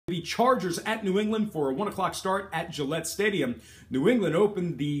the Chargers at New England for a 1 o'clock start at Gillette Stadium. New England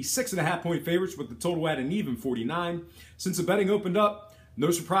opened the 6.5-point favorites with the total at an even 49. Since the betting opened up,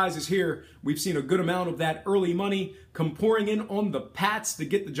 no surprises here. We've seen a good amount of that early money come pouring in on the Pats to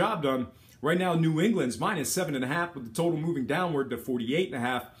get the job done. Right now, New England's minus 7.5 with the total moving downward to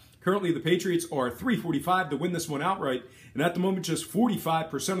 48.5. Currently, the Patriots are 345 to win this one outright. And at the moment, just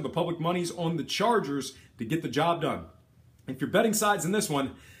 45% of the public money's on the Chargers to get the job done. If you're betting sides in this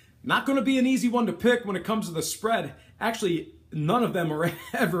one, not going to be an easy one to pick when it comes to the spread. Actually, none of them are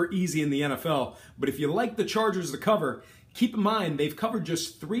ever easy in the NFL. But if you like the Chargers to cover, keep in mind they've covered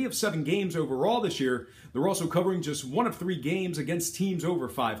just 3 of 7 games overall this year. They're also covering just 1 of 3 games against teams over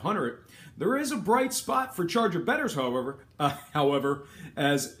 500. There is a bright spot for Charger bettors, however,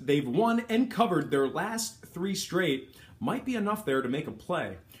 as they've won and covered their last 3 straight. Might be enough there to make a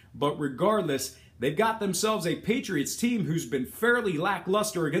play. But regardless, they've got themselves a Patriots team who's been fairly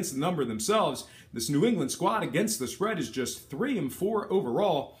lackluster against the number themselves. This New England squad against the spread is just 3-4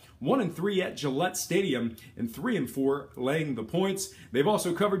 overall, 1-3 at Gillette Stadium, and 3-4 laying the points. They've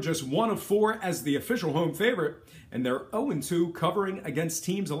also covered just 1 of 4 as the official home favorite, and they're 0-2 covering against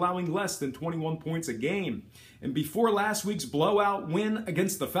teams allowing less than 21 points a game. And before last week's blowout win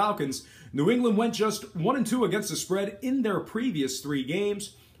against the Falcons, New England went just 1-2 against the spread in their previous 3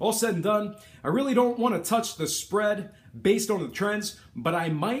 games. All said and done, I really don't want to touch the spread based on the trends, but I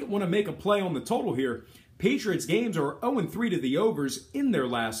might want to make a play on the total here. Patriots games are 0-3 to the overs in their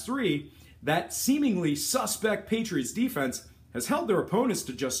last 3. That seemingly suspect Patriots defense has held their opponents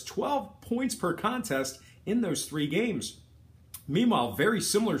to just 12 points per contest in those 3 games. Meanwhile, very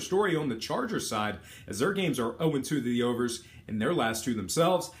similar story on the Chargers side, as their games are 0-2 to the overs in their last 2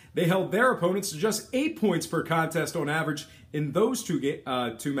 themselves. They held their opponents to just 8 points per contest on average in those two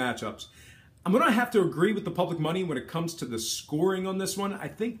matchups. I'm going to have to agree with the public money when it comes to the scoring on this one. I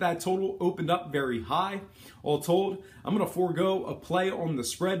think that total opened up very high. All told, I'm going to forego a play on the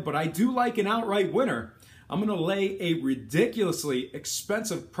spread, but I do like an outright winner. I'm going to lay a ridiculously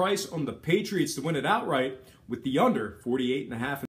expensive price on the Patriots to win it outright with the under 48.5.